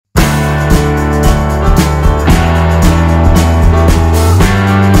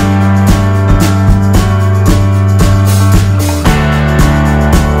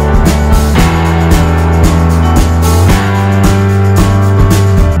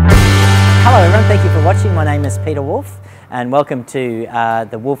watching. My name is Peter Wolff and welcome to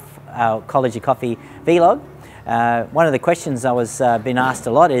the Wolff College of Coffee vlog. One of the questions I was been asked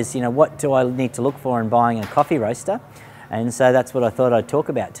a lot is, what do I need to look for in buying a coffee roaster? And so that's what I thought I'd talk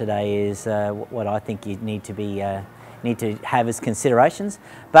about today, is what I think you need to have as considerations.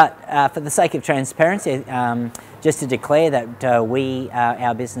 But for the sake of transparency, just to declare that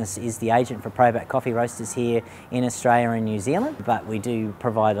our business is the agent for Probat Coffee Roasters here in Australia and New Zealand, but we do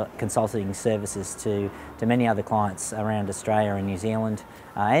provide consulting services to many other clients around Australia and New Zealand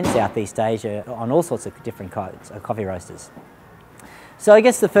and Southeast Asia on all sorts of different kinds of coffee roasters. So I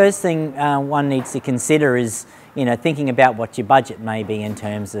guess the first thing one needs to consider is thinking about what your budget may be in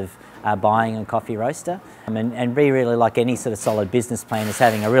terms of buying a coffee roaster, and be really, like any sort of solid business plan, is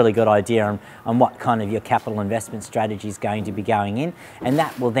having a really good idea on what kind of your capital investment strategy is going to be going in, and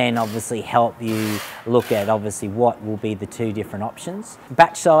that will then obviously help you look at what will be the two different options.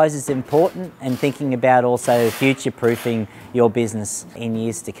 Batch size is important, and thinking about also future-proofing your business in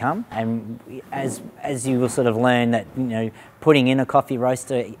years to come. And as you will sort of learn that putting in a coffee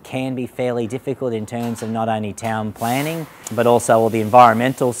roaster can be fairly difficult in terms of not only town planning, but also all the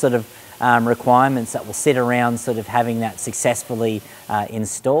environmental sort of requirements that will sit around sort of having that successfully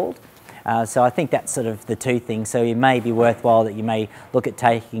installed. So I think that's sort of the two things. So it may be worthwhile that you may look at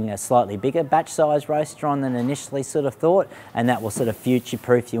taking a slightly bigger batch size roaster on than initially sort of thought, and that will sort of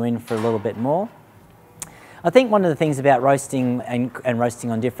future-proof you in for a little bit more. I think one of the things about roasting and roasting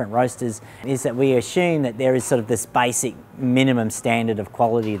on different roasters is that we assume that there is sort of this basic minimum standard of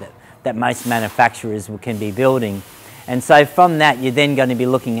quality that most manufacturers can be building. And so from that, you're then going to be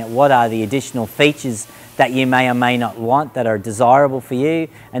looking at what are the additional features that you may or may not want that are desirable for you,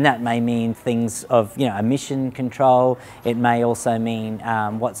 and that may mean things of emission control. It may also mean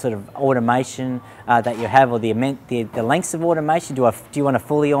what sort of automation that you have, or the lengths of automation. Do you want a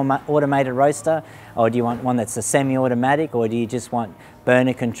fully automated roaster, or do you want one that's a semi-automatic, or do you just want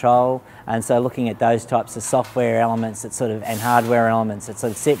burner control? And so looking at those types of software elements and hardware elements that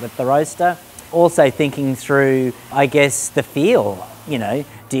sort of sit with the roaster. Also thinking through, I guess, the feel.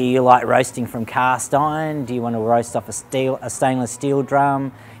 Do you like roasting from cast iron? Do you want to roast off a stainless steel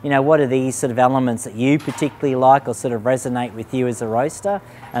drum? What are these sort of elements that you particularly like or sort of resonate with you as a roaster?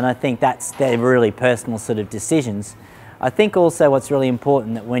 And I think they're really personal sort of decisions. I think also what's really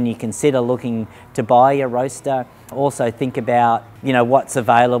important, that when you consider looking to buy a roaster, also think about what's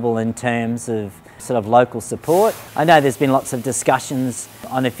available in terms of sort of local support. I know there's been lots of discussions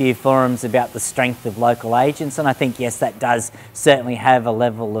on a few forums about the strength of local agents, and I think yes, that does certainly have a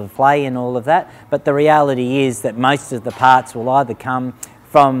level of play in all of that, but the reality is that most of the parts will either come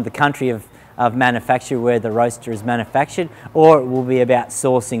from the country of manufacture where the roaster is manufactured, or it will be about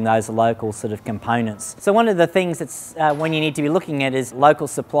sourcing those local sort of components. So one of the things that's when you need to be looking at is local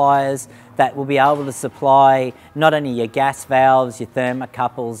suppliers that will be able to supply not only your gas valves, your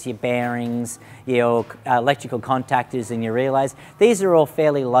thermocouples, your bearings, your electrical contactors and your relays. These are all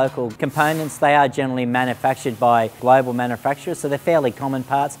fairly local components. They are generally manufactured by global manufacturers, so they're fairly common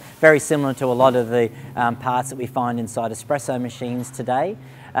parts, very similar to a lot of the parts that we find inside espresso machines today.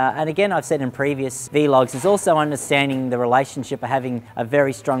 And again, I've said in previous vlogs, is also understanding the relationship, of having a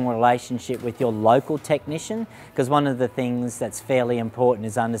very strong relationship with your local technician, because one of the things that's fairly important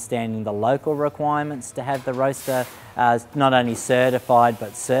is understanding the local requirements to have the roaster not only certified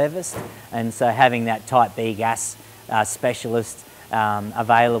but serviced, and so having that type B gas specialist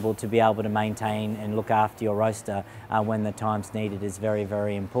available to be able to maintain and look after your roaster when the time's needed is very,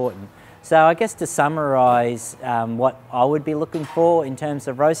 very important. So I guess to summarise what I would be looking for in terms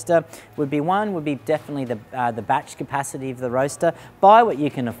of roaster would be definitely the batch capacity of the roaster. Buy what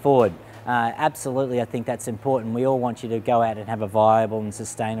you can afford. Absolutely, I think that's important. We all want you to go out and have a viable and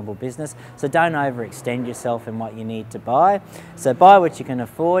sustainable business, so don't overextend yourself in what you need to buy. So buy what you can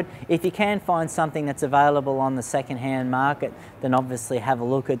afford. If you can find something that's available on the second-hand market, then obviously have a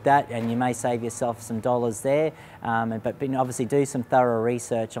look at that, and you may save yourself some dollars there. But obviously do some thorough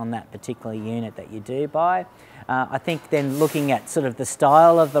research on that particular unit that you do buy. I think then looking at sort of the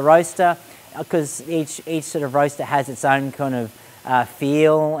style of the roaster, because each sort of roaster has its own kind of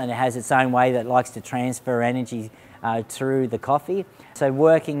feel, and it has its own way that it likes to transfer energy through the coffee. So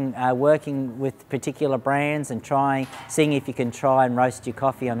working with particular brands and seeing if you can try and roast your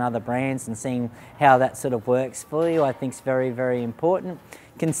coffee on other brands and seeing how that sort of works for you, I think is very, very important.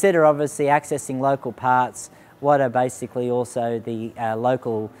 Consider obviously accessing local parts, what are basically also the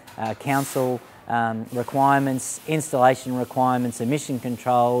local council requirements, installation requirements, emission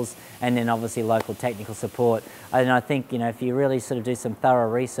controls, and then obviously local technical support. And I think, if you really sort of do some thorough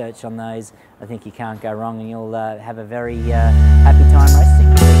research on those, I think you can't go wrong, and you'll have a very happy time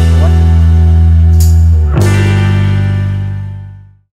roasting.